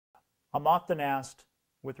I'm often asked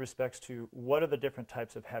with respects to what are the different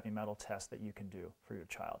types of heavy metal tests that you can do for your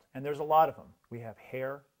child. And there's a lot of them. We have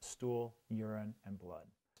hair, stool, urine, and blood.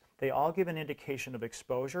 They all give an indication of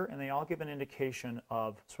exposure, and they all give an indication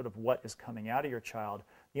of sort of what is coming out of your child.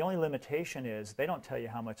 The only limitation is they don't tell you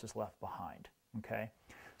how much is left behind. Okay?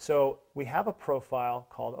 So we have a profile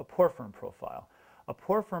called a porphyrin profile. A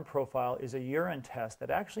porphyrin profile is a urine test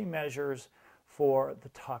that actually measures for the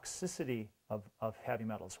toxicity of heavy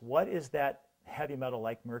metals. What is that heavy metal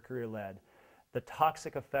like mercury or lead, the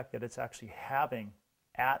toxic effect that it's actually having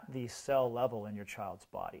at the cell level in your child's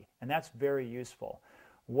body? And that's very useful.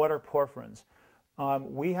 What are porphyrins?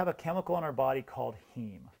 We have a chemical in our body called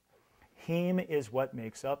heme. Heme is what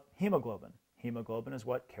makes up hemoglobin. Hemoglobin is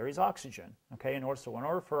what carries oxygen. Okay? In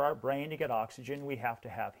order for our brain to get oxygen, we have to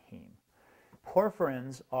have heme.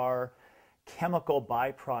 Porphyrins are chemical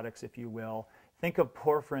byproducts, if you will. Think of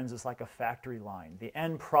porphyrins as like a factory line. The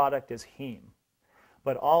end product is heme.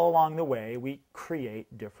 But all along the way, we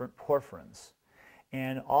create different porphyrins.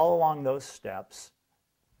 And all along those steps,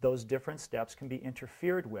 those different steps can be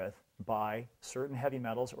interfered with by certain heavy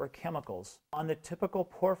metals or chemicals. On the typical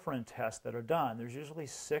porphyrin tests that are done, there's usually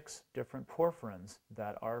 6 different porphyrins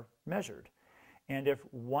that are measured. And if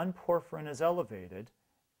one porphyrin is elevated,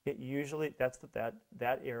 it usually,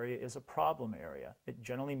 that area is a problem area. It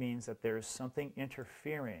generally means that there is something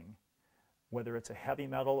interfering, whether it's a heavy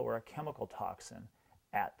metal or a chemical toxin,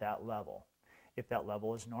 at that level. If that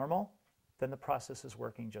level is normal, then the process is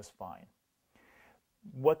working just fine.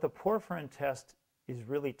 What the porphyrin test is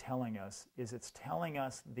really telling us is it's telling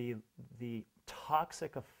us the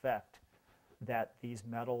toxic effect that these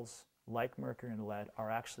metals like mercury and lead are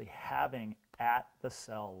actually having at the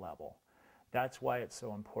cell level. That's why it's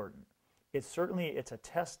so important. It's a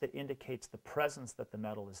test that indicates the presence that the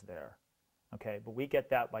metal is there. Okay, but we get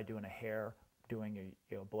that by doing a hair, doing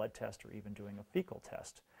a blood test, or even doing a fecal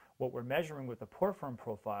test. What we're measuring with the porphyrin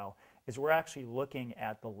profile is we're actually looking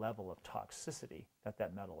at the level of toxicity that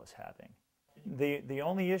that metal is having. The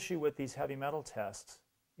only issue with these heavy metal tests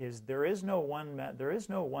is there is no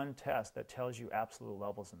one test that tells you absolute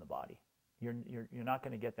levels in the body. You're not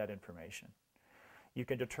going to get that information. You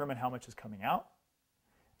can determine how much is coming out.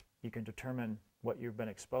 You can determine what you've been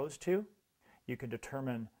exposed to. You can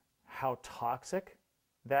determine how toxic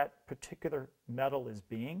that particular metal is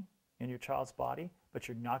being in your child's body, but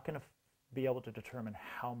you're not going to be able to determine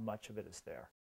how much of it is there.